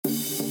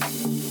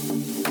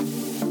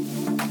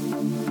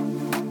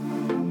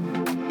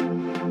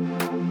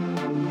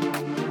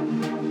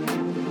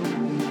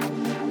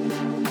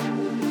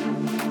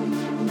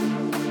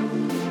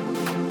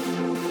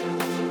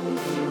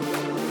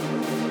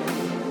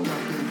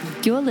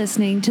You're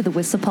listening to the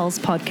Whistler Pulse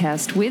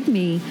podcast with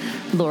me,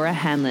 Laura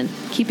Hanlon,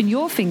 keeping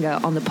your finger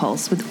on the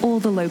pulse with all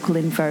the local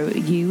info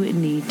you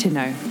need to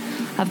know.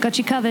 I've got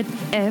you covered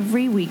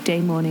every weekday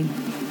morning.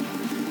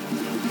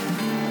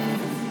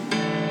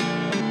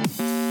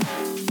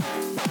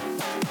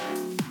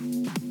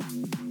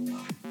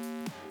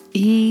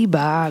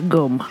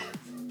 Ibagum.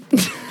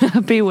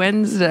 Happy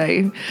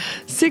Wednesday,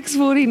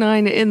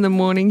 6:49 in the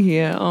morning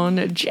here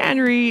on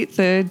January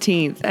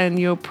 13th. And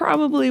you're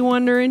probably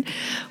wondering,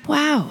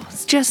 wow,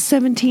 it's just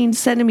 17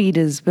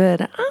 centimeters.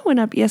 But I went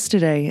up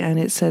yesterday and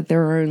it said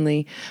there were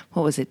only,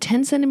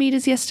 10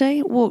 centimeters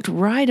yesterday? Walked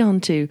right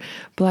onto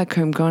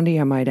Blackcomb Gondi,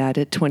 I might add,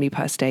 at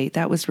 8:20.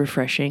 That was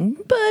refreshing.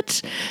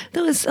 But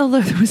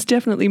although there was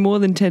definitely more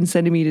than 10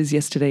 centimeters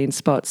yesterday in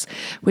spots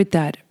with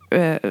that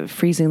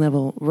freezing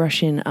level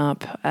rushing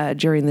up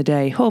during the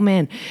day. Oh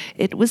man,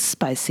 it was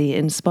spicy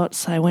in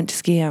spots. I went to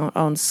ski out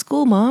on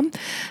School Mom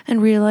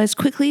and realized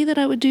quickly that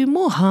I would do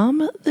more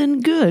harm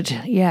than good.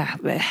 Yeah,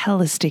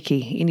 hella sticky.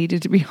 You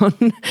needed to be on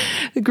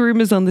the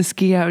groomers on the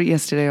ski out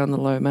yesterday on the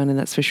low mountain,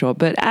 that's for sure.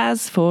 But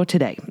as for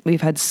today,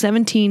 we've had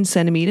 17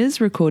 centimeters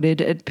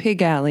recorded at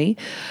Pig Alley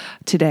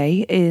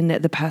today in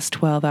the past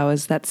 12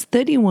 hours. That's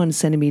 31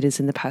 centimeters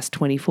in the past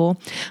 24.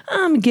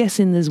 I'm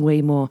guessing there's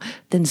way more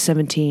than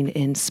 17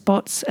 in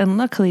spots, and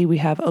luckily we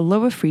have a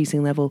lower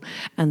freezing level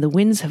and the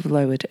winds have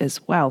lowered as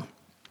well.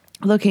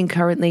 Looking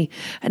currently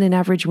at an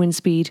average wind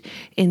speed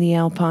in the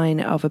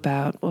Alpine of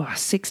about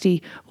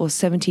 60 or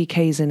 70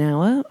 k's an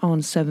hour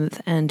on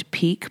 7th and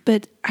Peak,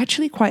 but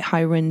actually quite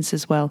high winds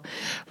as well.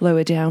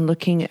 Lower down,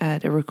 looking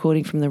at a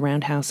recording from the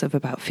Roundhouse of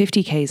about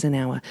 50 k's an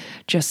hour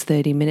just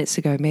 30 minutes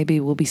ago. Maybe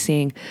we'll be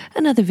seeing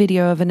another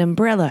video of an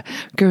umbrella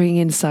going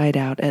inside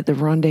out at the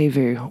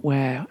Rendezvous,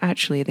 where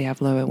actually they have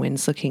lower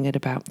winds, looking at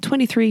about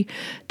 23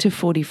 to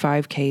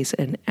 45 k's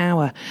an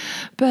hour.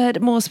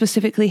 But more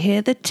specifically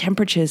here, the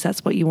temperatures,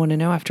 that's what you want to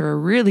know after a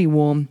really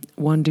warm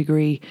 1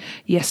 degree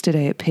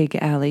yesterday at Pig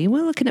Alley.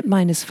 We're looking at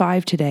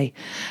 -5 today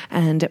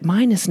and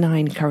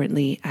 -9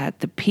 currently at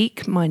the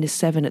Peak,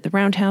 -7 at the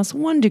Roundhouse,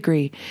 1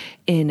 degree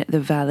in the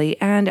valley.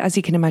 And as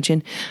you can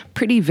imagine,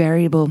 pretty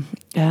variable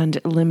and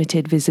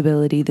limited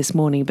visibility this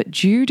morning, but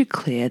due to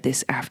clear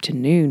this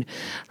afternoon.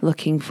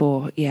 Looking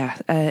for,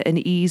 an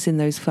ease in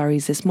those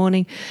flurries this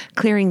morning,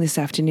 clearing this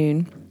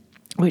afternoon,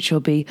 which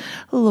will be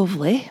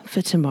lovely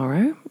for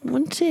tomorrow,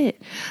 won't it?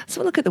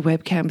 So we'll look at the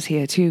webcams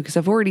here too, because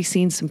I've already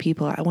seen some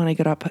people. When I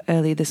got up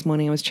early this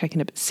morning, I was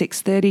checking up at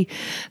 6:30.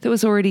 There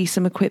was already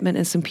some equipment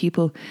and some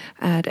people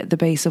at the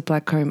base of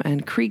Blackcomb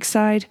and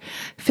Creekside.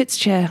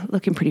 Fitzchair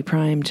looking pretty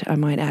primed, I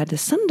might add. The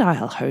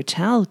Sundial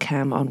Hotel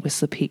cam on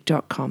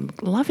whistlerpeak.com.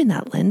 Loving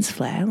that lens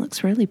flare.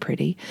 Looks really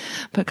pretty,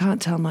 but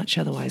can't tell much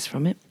otherwise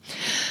from it.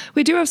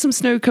 We do have some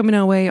snow coming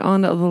our way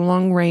on the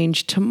long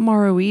range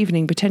tomorrow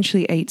evening,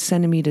 potentially 8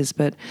 centimeters,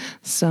 but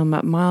some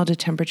milder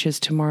temperatures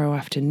tomorrow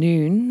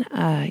afternoon.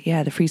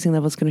 The freezing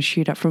level is going to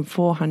shoot up from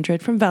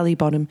 400 from Valley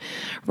Bottom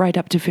right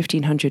up to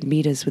 1,500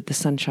 meters with the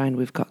sunshine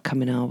we've got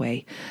coming our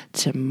way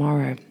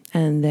tomorrow.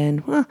 And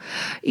then,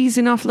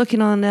 easing off,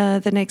 looking on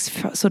the next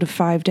sort of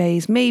 5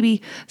 days,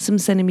 maybe some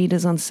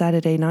centimeters on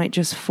Saturday night,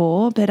 just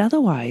 4, but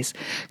otherwise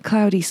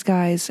cloudy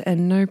skies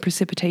and no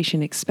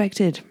precipitation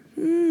expected.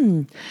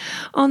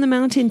 On the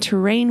mountain,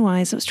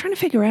 terrain-wise, I was trying to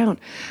figure out,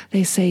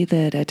 they say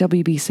that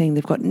WB saying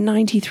they've got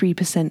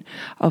 93%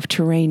 of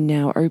terrain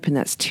now open.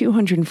 That's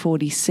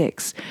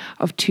 246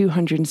 of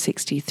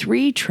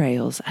 263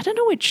 trails. I don't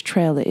know which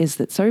trail it is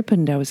that's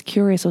opened. I was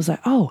curious. I was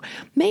like,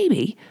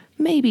 maybe,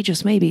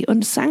 just maybe,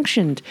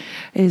 unsanctioned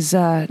is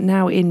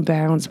now in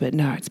bounds, but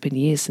no, it's been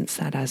years since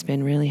that has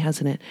been, really,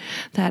 hasn't it?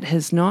 That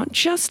has not.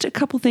 Just a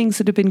couple things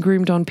that have been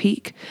groomed on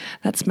Peak.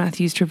 That's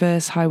Matthews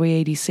Traverse, Highway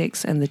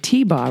 86, and the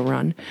T-Bar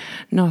Run.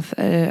 North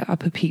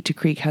Upper Peak to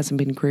Creek hasn't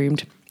been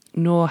groomed,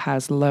 nor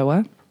has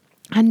Lower.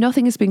 And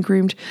nothing has been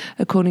groomed,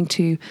 according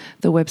to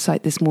the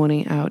website this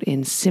morning, out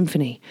in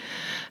Symphony.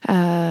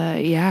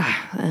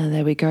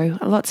 There we go.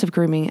 Lots of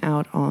grooming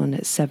out on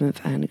 7th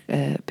and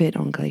a bit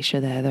on Glacier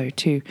there, though,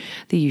 too.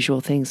 The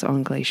usual things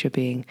on Glacier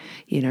being,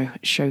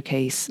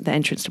 showcase the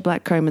entrance to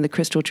Blackcomb and the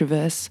Crystal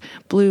Traverse.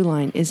 Blue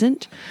Line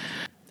isn't.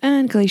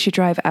 And Glacier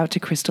Drive out to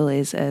Crystal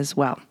is as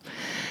well.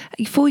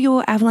 For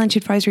your avalanche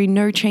advisory,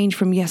 no change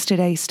from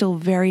yesterday, still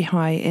very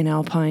high in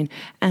Alpine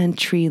and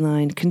tree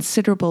line,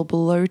 considerable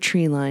below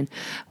tree line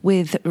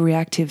with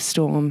reactive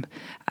storm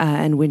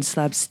and wind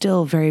slabs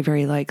still very,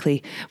 very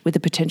likely, with the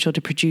potential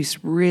to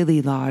produce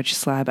really large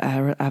slab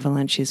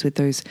avalanches with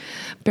those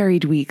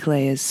buried weak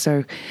layers.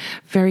 So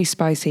very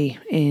spicy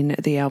in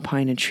the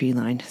Alpine and tree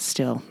line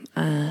still.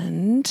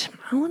 And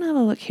I want to have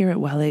a look here at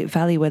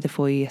Valley weather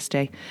for you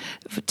today.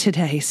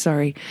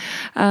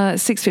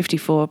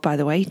 6:54, by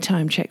the way,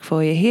 time check check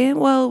for you here.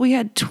 Well, we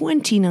had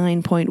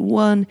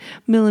 29.1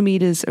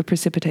 millimeters of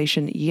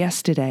precipitation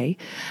yesterday,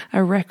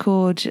 a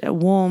record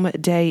warm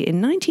day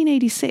in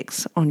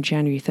 1986 on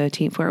January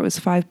 13th, where it was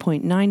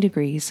 5.9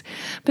 degrees.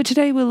 But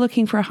today we're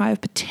looking for a high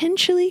of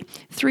potentially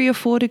 3 or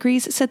 4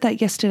 degrees. It said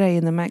that yesterday,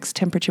 and the max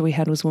temperature we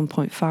had was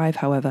 1.5,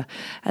 however,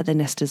 at the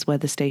Nesta's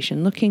weather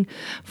station. Looking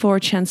for a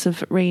chance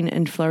of rain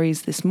and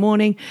flurries this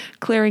morning,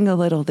 clearing a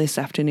little this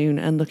afternoon,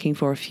 and looking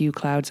for a few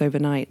clouds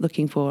overnight.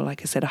 Looking for,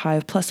 like I said, a high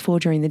of +4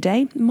 during the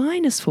day,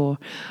 -4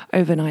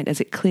 overnight as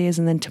it clears,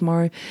 and then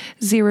tomorrow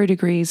 0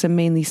 degrees and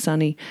mainly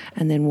sunny,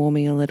 and then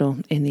warming a little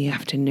in the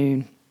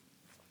afternoon.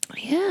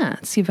 Yeah,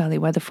 it's your valley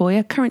weather for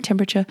you. Current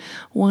temperature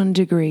 1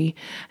 degree,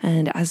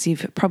 and as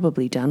you've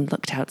probably done,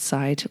 looked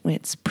outside,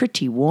 it's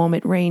pretty warm.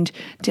 It rained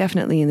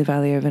definitely in the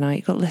valley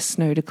overnight. Got less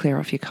snow to clear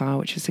off your car,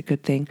 which is a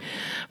good thing.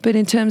 But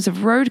in terms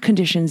of road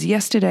conditions,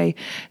 yesterday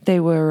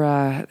they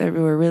were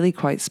really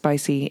quite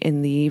spicy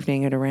in the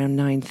evening at around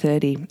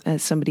 9:30.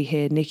 Somebody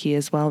here, Nikki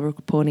as well,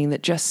 reporting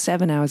that just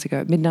 7 hours ago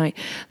at midnight,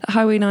 the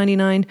Highway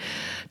 99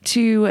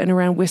 to and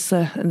around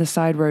Whistler and the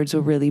side roads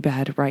were really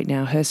bad right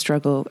now.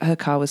 Her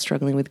car was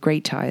struggling with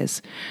great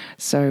tires.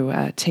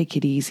 So take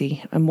it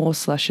easy. And more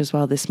slush as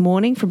well this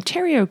morning from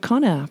Terry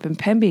O'Connor up in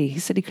Pemby. He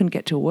said he couldn't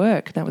get to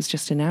work. That was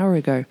just an hour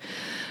ago.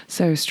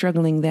 So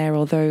struggling there,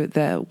 although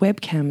the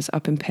webcams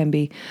up in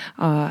Pemby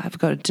have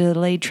got a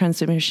delayed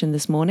transmission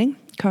this morning.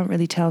 Can't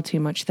really tell too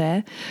much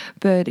there,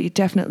 but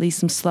definitely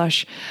some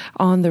slush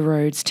on the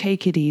roads.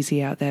 Take it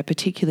easy out there,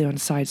 particularly on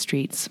side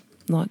streets.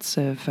 Lots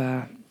of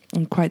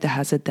quite the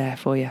hazard there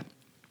for you.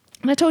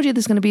 And I told you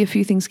there's going to be a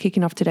few things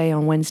kicking off today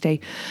on Wednesday.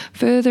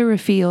 Further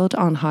afield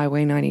on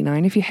Highway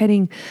 99, if you're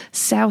heading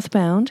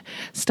southbound,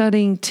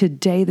 starting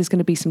today, there's going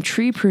to be some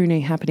tree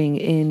pruning happening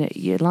in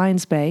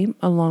Lions Bay,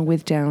 along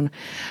with down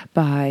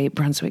by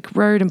Brunswick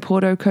Road and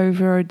Porto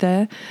Cove Road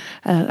there.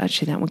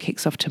 Actually, that one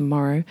kicks off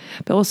tomorrow.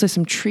 But also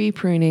some tree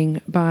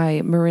pruning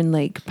by Marin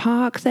Lake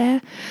Park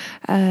there.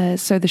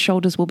 So the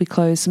shoulders will be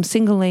closed. Some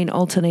single lane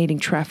alternating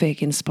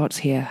traffic in spots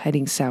here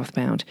heading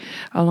southbound,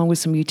 along with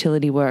some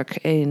utility work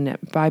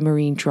by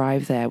Marine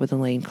Drive there with a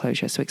lane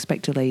closure. So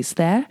expect delays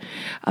there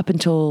up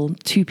until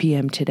 2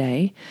 p.m.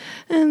 today.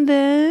 And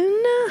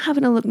then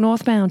having a look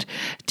northbound,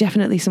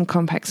 definitely some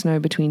compact snow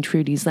between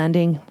Trudy's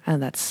Landing,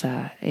 and that's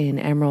in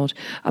Emerald,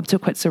 up to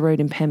Quetzal Road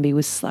in Pemby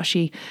with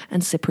slushy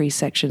and slippery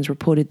sections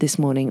reported this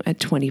morning at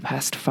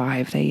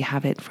 5:20. There you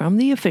have it from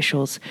the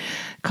officials.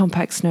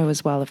 Compact snow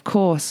as well, of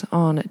course,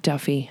 on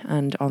Duffy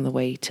and on the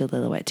way to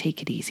Lillooet.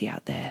 Take it easy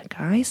out there,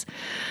 guys.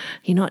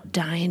 You're not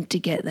dying to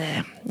get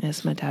there,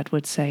 as my dad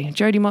would say.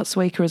 Jody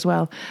Motswaker as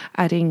well,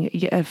 adding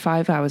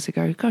 5 hours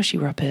ago. Gosh, you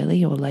were up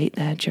early or late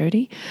there,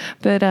 Jody.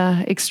 But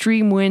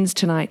extreme winds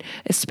tonight,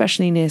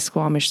 especially near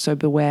Squamish, so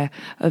beware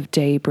of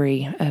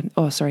debris.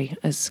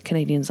 As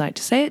Canadians like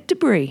to say it,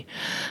 debris.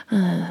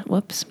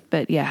 Whoops.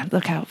 But yeah,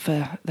 look out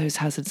for those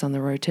hazards on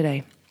the road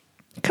today.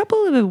 A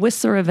couple of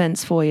Whistler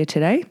events for you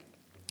today.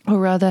 Or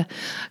rather,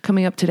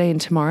 coming up today and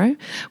tomorrow,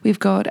 we've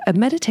got a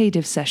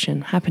meditative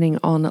session happening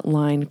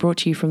online, brought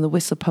to you from the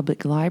Whistler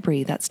Public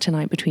Library. That's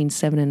tonight between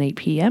 7 and 8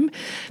 p.m.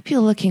 If you're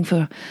looking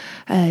for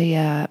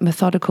a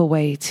methodical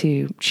way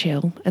to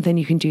chill, and then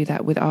you can do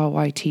that with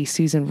RYT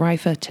Susan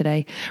Reifer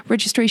today.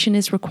 Registration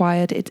is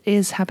required. It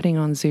is happening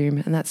on Zoom,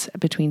 and that's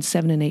between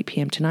 7 and 8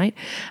 p.m. tonight.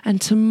 And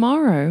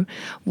tomorrow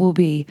will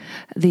be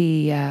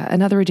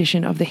another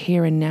edition of the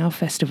Here and Now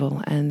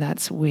Festival, and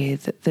that's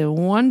with the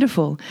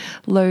wonderful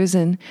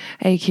Lozen,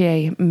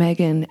 aka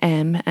Megan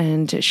M,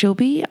 and she'll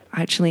be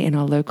actually in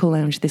our local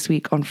lounge this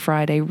week on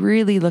Friday.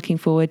 Really looking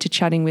forward to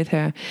chatting with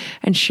her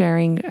and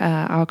sharing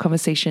our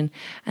conversation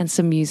and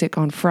some music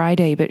on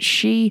Friday. But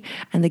she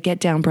and the Get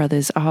Down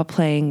Brothers are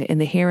playing in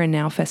the Here and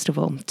Now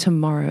Festival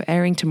tomorrow,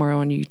 airing tomorrow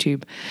on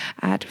YouTube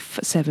at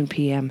 7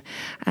 p.m.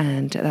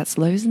 And that's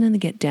Lozen and the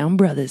Get Down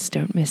Brothers.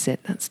 Don't miss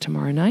it. That's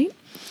tomorrow night.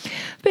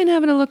 Been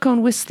having a look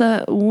on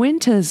Whistler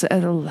winters. A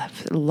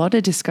lot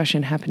of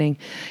discussion happening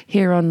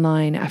here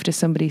online after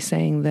somebody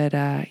saying that,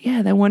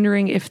 they're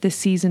wondering if this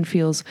season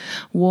feels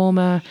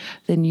warmer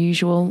than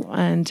usual.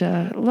 And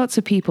lots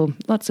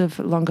of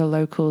longer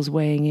locals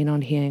weighing in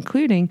on here,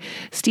 including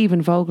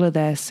Stephen Vogler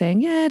there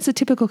saying, it's a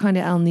typical kind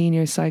of El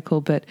Nino cycle,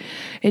 but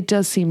it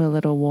does seem a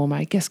little warmer,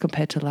 I guess,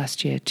 compared to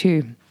last year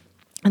too.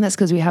 And that's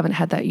because we haven't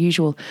had that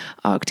usual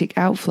Arctic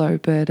outflow,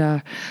 but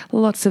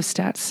lots of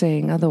stats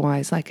saying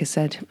otherwise. Like I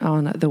said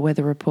on the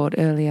weather report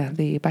earlier,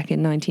 back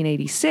in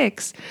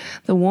 1986,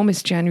 the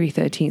warmest January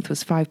 13th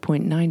was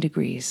 5.9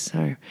 degrees.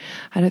 So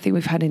I don't think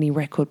we've had any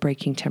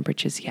record-breaking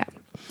temperatures yet.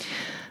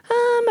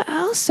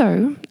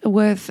 Also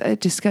worth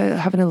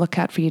having a look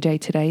at for your day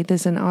today.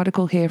 There's an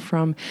article here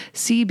from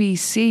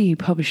CBC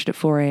published at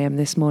 4 a.m.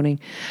 this morning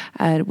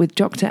with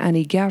Dr.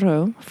 Annie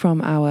Garro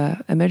from our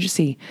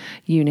emergency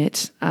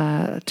unit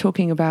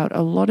talking about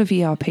a lot of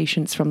ER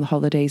patients from the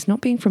holidays not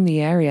being from the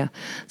area.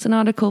 It's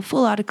an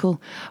full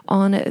article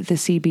on the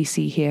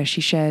CBC here.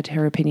 She shared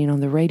her opinion on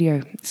the radio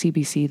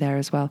CBC there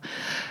as well.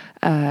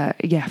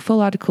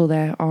 full article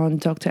there on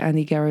Dr.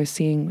 Annie Garrow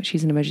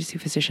she's an emergency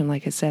physician,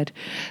 like I said,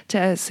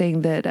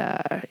 saying that,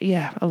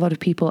 a lot of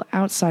people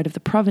outside of the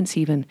province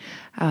even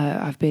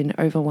have been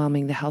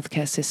overwhelming the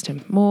healthcare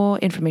system. More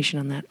information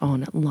on that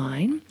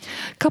online.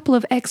 A couple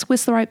of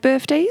ex-Whistlerite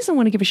birthdays I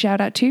want to give a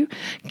shout out to.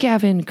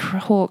 Gavin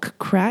Hawke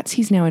Kratz,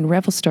 he's now in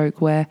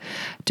Revelstoke, where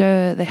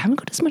they haven't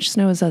got as much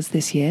snow as us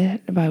this year,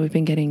 but we've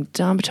been getting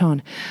dumped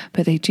on,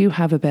 but they do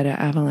have a better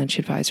avalanche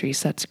advisory,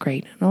 so that's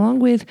great. And along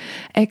with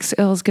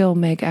ex-Earls Girl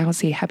Meg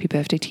Alsey, happy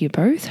birthday to you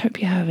both.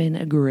 Hope you're having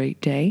a great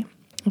day.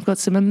 I've got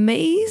some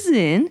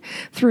amazing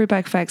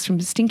throwback facts from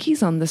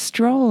Stinkies on the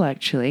Stroll,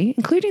 actually,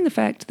 including the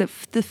fact that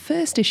the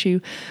first issue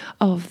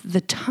of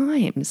The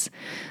Times,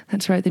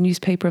 that's right, the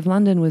newspaper of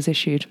London, was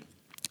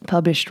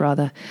published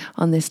on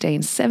this day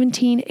in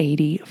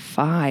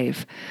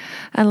 1785.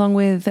 Along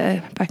with,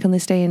 back on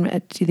this day in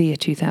the year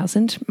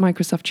 2000,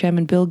 Microsoft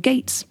chairman Bill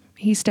Gates,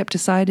 he stepped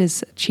aside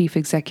as chief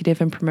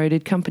executive and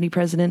promoted company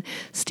president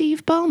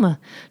Steve Ballmer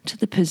to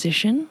the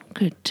position.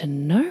 Good to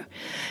know.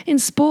 In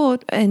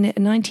sport, in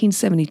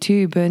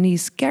 1972,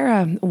 Bernice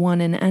Guerra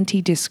won an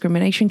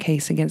anti-discrimination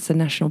case against the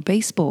National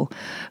Baseball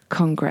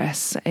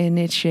Congress,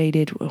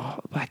 initiated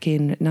back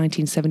in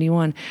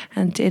 1971,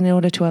 and in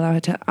order to allow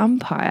her to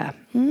umpire.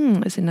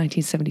 It was in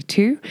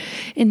 1972.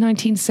 In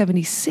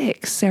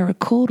 1976, Sarah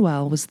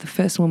Caldwell was the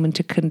first woman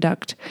to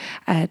conduct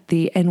at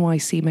the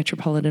NYC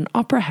Metropolitan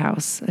Opera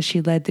House as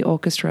she led the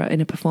orchestra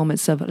in a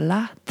performance of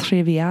La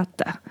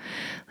Traviata. That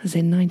was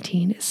in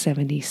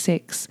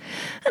 1976.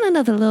 And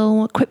another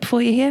little quip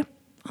for you here.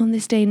 On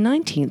this day in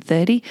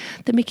 1930,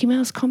 the Mickey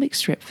Mouse comic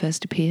strip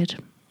first appeared.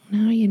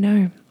 Now you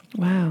know.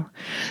 Wow.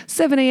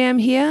 7 a.m.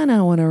 here, and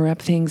I want to wrap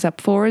things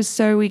up for us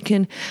so we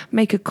can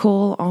make a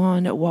call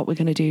on what we're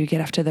going to do, get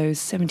after those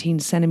 17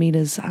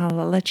 centimeters. I'll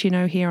let you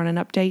know here on an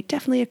update.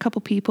 Definitely a couple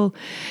people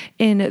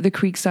in the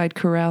Creekside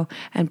Corral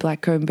and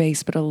Blackcomb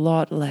Base, but a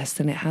lot less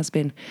than it has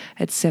been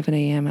at 7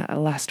 a.m.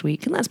 last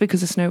week. And that's because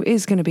the snow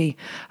is going to be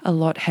a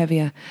lot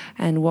heavier.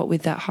 And what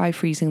with that high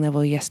freezing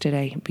level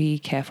yesterday, be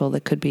careful.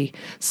 There could be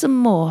some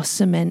more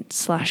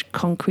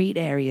cement/concrete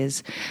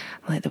areas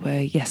like there were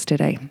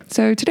yesterday.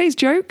 So today's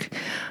joke,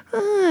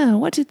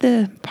 what did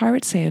the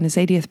pirate say on his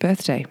 80th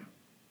birthday?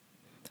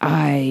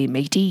 Aye,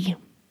 matey.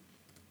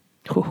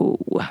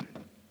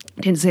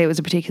 Didn't say it was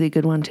a particularly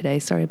good one today.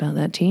 Sorry about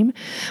that, team.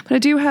 But I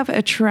do have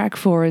a track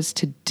for us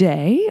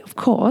today. Of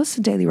course,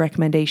 a daily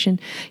recommendation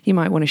you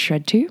might want to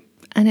shred to.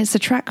 And it's a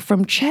track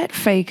from Chet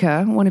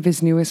Faker, one of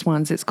his newest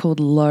ones. It's called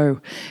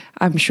Low.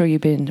 I'm sure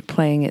you've been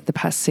playing it the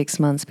past 6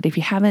 months, but if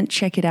you haven't,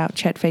 check it out.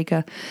 Chet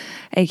Faker,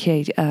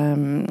 aka,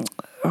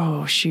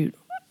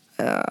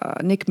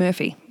 Nick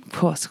Murphy. Of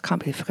course, I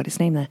can't believe I forgot his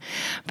name there.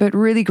 But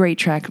really great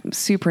track. I'm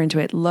super into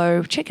it.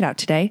 Low. Check it out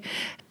today.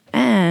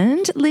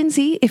 And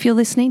Lindsay, if you're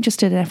listening,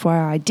 just an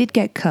FYI, I did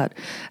get cut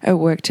at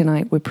work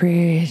tonight. We're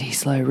pretty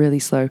slow, really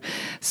slow.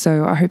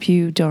 So I hope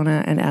you,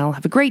 Donna and Al,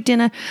 have a great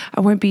dinner.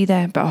 I won't be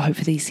there, but I'll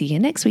hopefully see you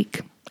next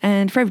week.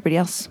 And for everybody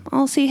else,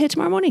 I'll see you here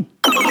tomorrow morning.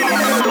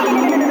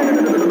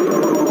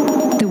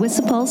 The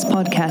Whistle Pulse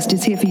podcast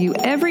is here for you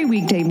every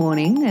weekday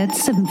morning at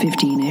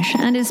 7:15ish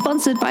and is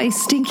sponsored by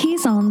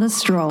Stinkies on the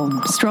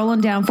Stroll. Stroll on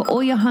down for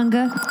all your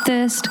hunger,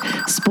 thirst,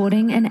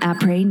 sporting and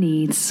après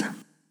needs.